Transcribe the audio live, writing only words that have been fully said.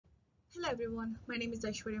Hello everyone, my name is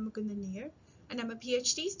Aiswarya Mukundan Nair and I'm a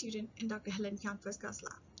PhD student in Dr. Helen Kant's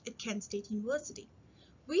lab at Kent State University.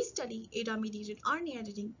 We study ADAR-mediated RNA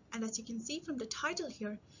editing, and as you can see from the title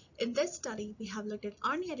here, in this study we have looked at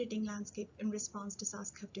RNA editing landscape in response to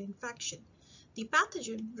SARS-CoV-2 infection, the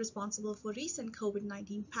pathogen responsible for recent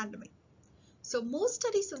COVID-19 pandemic. So most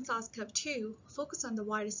studies on SARS-CoV-2 focus on the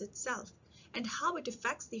virus itself and how it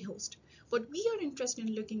affects the host, but we are interested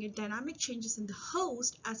in looking at dynamic changes in the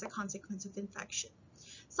host as a consequence of infection.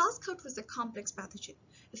 SARS-CoV-2 is a complex pathogen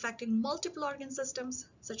affecting multiple organ systems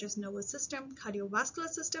such as nervous system, cardiovascular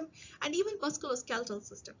system, and even musculoskeletal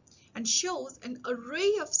system, and shows an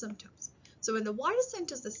array of symptoms. So when the virus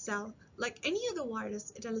enters the cell, like any other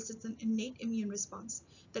virus, it elicits an innate immune response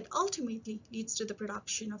that ultimately leads to the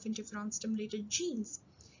production of interferon-stimulated genes,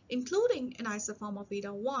 including an isoform of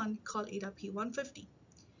ADAR1 called ADAR-P150.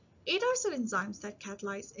 ADARs are enzymes that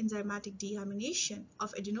catalyze enzymatic deamination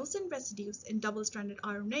of adenosine residues in double-stranded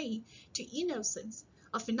RNA to enosines,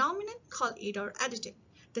 a phenomenon called ADAR editing.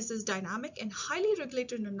 This is dynamic and highly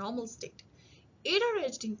regulated in a normal state. ADAR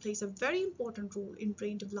editing plays a very important role in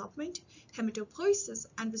brain development, hematopoiesis,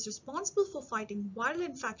 and is responsible for fighting viral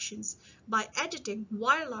infections by editing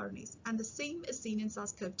viral RNAs, and the same is seen in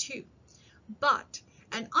SARS-CoV-2. But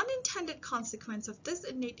an unintended consequence of this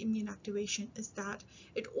innate immune activation is that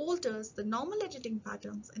it alters the normal editing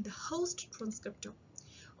patterns in the host transcriptome.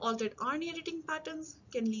 Altered RNA editing patterns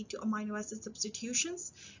can lead to amino acid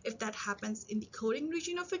substitutions if that happens in the coding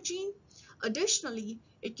region of a gene. Additionally,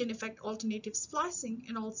 it can affect alternative splicing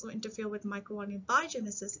and also interfere with microRNA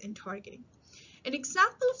biogenesis and targeting. An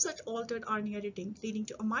example of such altered RNA editing leading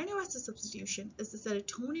to amino acid substitution is the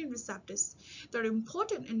serotonin receptors that are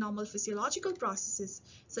important in normal physiological processes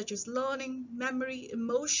such as learning, memory,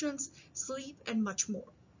 emotions, sleep, and much more.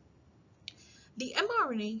 The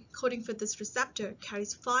mRNA coding for this receptor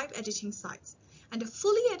carries 5 editing sites, and a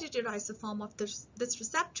fully edited isoform of this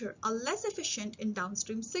receptor are less efficient in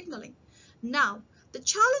downstream signaling. Now, the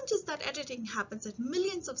challenge is that editing happens at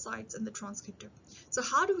millions of sites in the transcriptome. So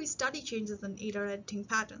how do we study changes in ADAR editing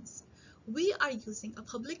patterns? We are using a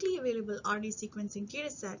publicly available RNA sequencing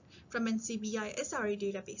dataset from NCBI SRA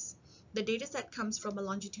database. The dataset comes from a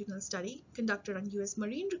longitudinal study conducted on US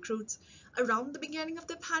Marine recruits around the beginning of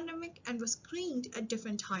the pandemic and was screened at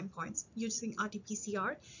different time points using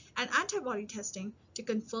RT-PCR and antibody testing to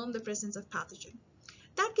confirm the presence of pathogen.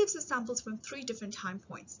 That gives us samples from 3 different time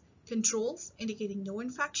points: controls indicating no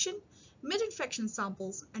infection, mid-infection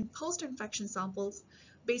samples, and post-infection samples,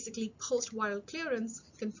 basically post-viral clearance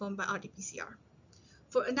confirmed by RT-PCR.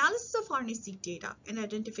 For analysis of RNA-seq data and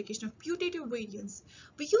identification of putative variants,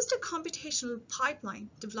 we used a computational pipeline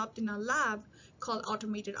developed in our lab called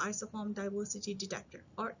Automated Isoform Diversity Detector,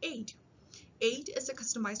 or AID. AID is a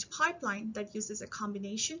customized pipeline that uses a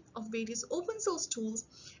combination of various open source tools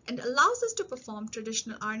and allows us to perform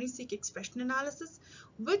traditional RNA-seq expression analysis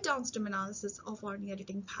with downstream analysis of RNA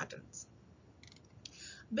editing patterns.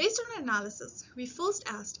 Based on analysis, we first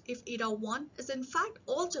asked if ADAR1 is in fact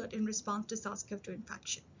altered in response to SARS-CoV-2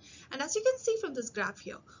 infection. And as you can see from this graph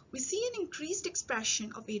here, we see an increased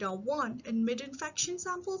expression of ADAR1 in mid-infection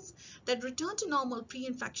samples that return to normal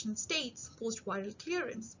pre-infection states post-viral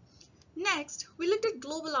clearance. Next, we looked at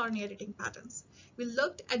global RNA editing patterns. We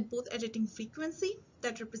looked at both editing frequency,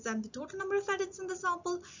 that represent the total number of edits in the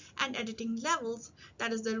sample, and editing levels,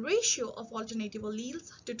 that is the ratio of alternative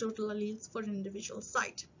alleles to total alleles for an individual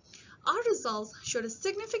site. Our results showed a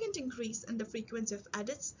significant increase in the frequency of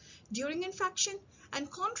edits during infection, and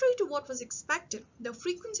contrary to what was expected, the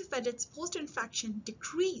frequency of edits post-infection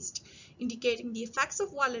decreased, indicating the effects of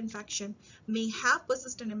viral infection may have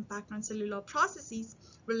persistent impact on cellular processes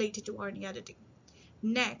related to RNA editing.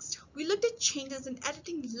 Next, we looked at changes in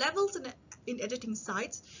editing levels in editing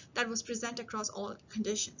sites that was present across all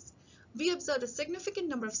conditions. We observed a significant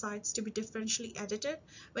number of sites to be differentially edited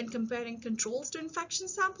when comparing controls to infection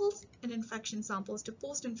samples and infection samples to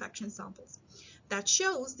post-infection samples. That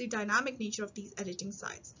shows the dynamic nature of these editing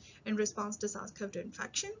sites in response to SARS-CoV-2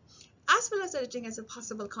 infection, as well as editing as a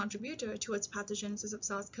possible contributor towards pathogenesis of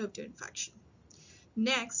SARS-CoV-2 infection.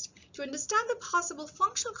 Next, to understand the possible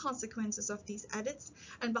functional consequences of these edits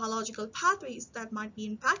and biological pathways that might be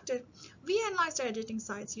impacted, we analyzed our editing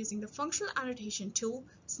sites using the functional annotation tool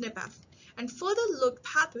SNPF and further looked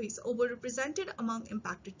pathways overrepresented among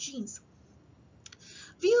impacted genes.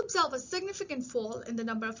 We observe a significant fall in the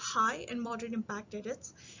number of high and moderate impact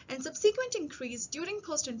edits and subsequent increase during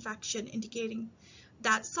post-infection, indicating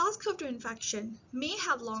that SARS-CoV-2 infection may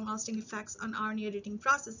have long-lasting effects on RNA editing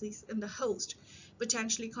processes in the host,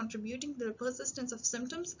 potentially contributing to the persistence of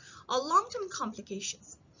symptoms or long-term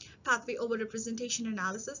complications. Pathway overrepresentation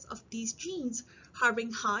analysis of these genes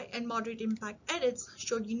harboring high and moderate impact edits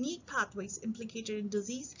showed unique pathways implicated in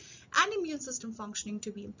disease and immune system functioning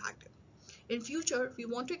to be impacted. In future, we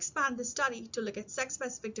want to expand this study to look at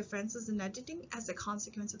sex-specific differences in editing as a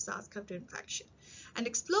consequence of SARS-CoV-2 infection and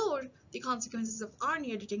explore the consequences of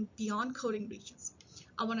RNA editing beyond coding regions.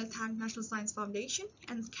 I want to thank National Science Foundation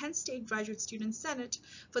and Kent State Graduate Student Senate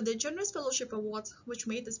for their generous fellowship awards which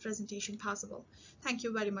made this presentation possible. Thank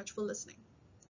you very much for listening.